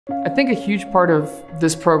I think a huge part of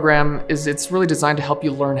this program is it's really designed to help you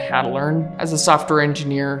learn how to learn. As a software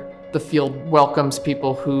engineer, the field welcomes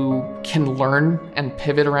people who can learn and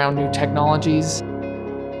pivot around new technologies.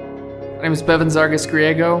 My name is Bevan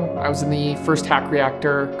Zarges-Griego. I was in the first Hack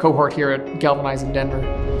Reactor cohort here at Galvanize in Denver.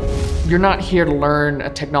 You're not here to learn a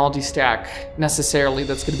technology stack necessarily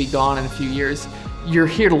that's going to be gone in a few years. You're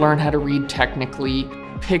here to learn how to read technically,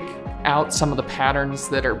 pick out some of the patterns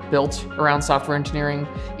that are built around software engineering.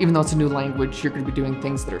 Even though it's a new language, you're going to be doing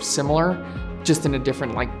things that are similar, just in a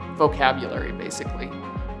different vocabulary, basically.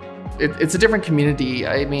 It's a different community.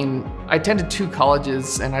 I mean, I attended 2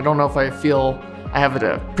 colleges, and I don't know if I feel I have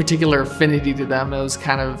a particular affinity to them. It was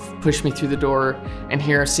kind of pushed me through the door, and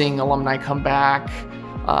here seeing alumni come back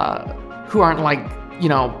who aren't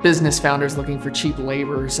business founders looking for cheap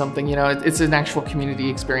labor or something. It's an actual community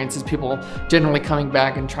experience. It's people generally coming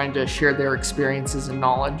back and trying to share their experiences and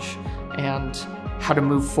knowledge and how to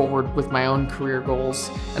move forward with my own career goals,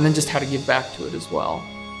 and then just how to give back to it as well.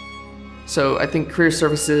 So I think career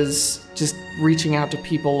services, just reaching out to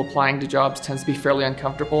people, applying to jobs tends to be fairly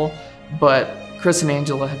uncomfortable, but Chris and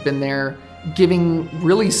Angela have been there giving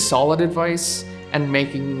really solid advice and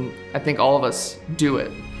making, I think, all of us do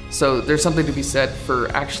it. So there's something to be said for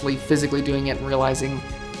actually physically doing it and realizing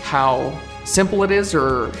how simple it is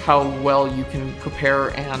or how well you can prepare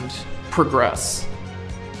and progress.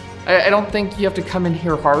 I don't think you have to come in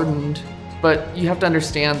here hardened, but you have to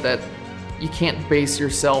understand that you can't base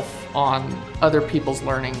yourself on other people's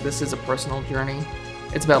learning. This is a personal journey.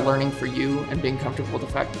 It's about learning for you and being comfortable with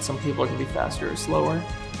the fact that some people are going to be faster or slower.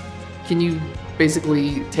 Can you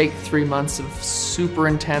basically take 3 months of super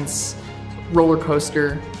intense roller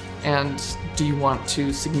coaster, and do you want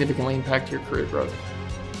to significantly impact your career growth?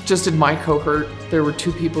 Just in my cohort, there were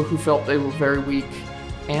 2 people who felt they were very weak,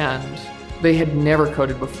 and they had never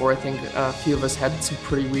coded before. I think a few of us had some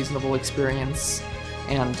pretty reasonable experience,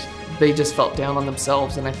 and they just felt down on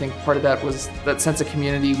themselves. And I think part of that was that sense of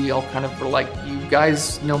community. We all kind of were like, you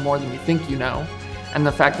guys know more than you think you know. And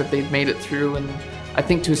the fact that they've made it through, and I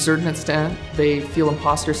think to a certain extent, they feel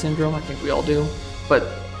imposter syndrome. I think we all do. But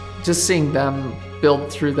just seeing them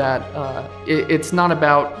build through that, it's not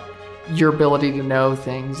about your ability to know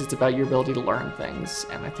things, it's about your ability to learn things.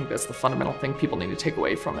 And I think that's the fundamental thing people need to take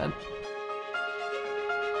away from it.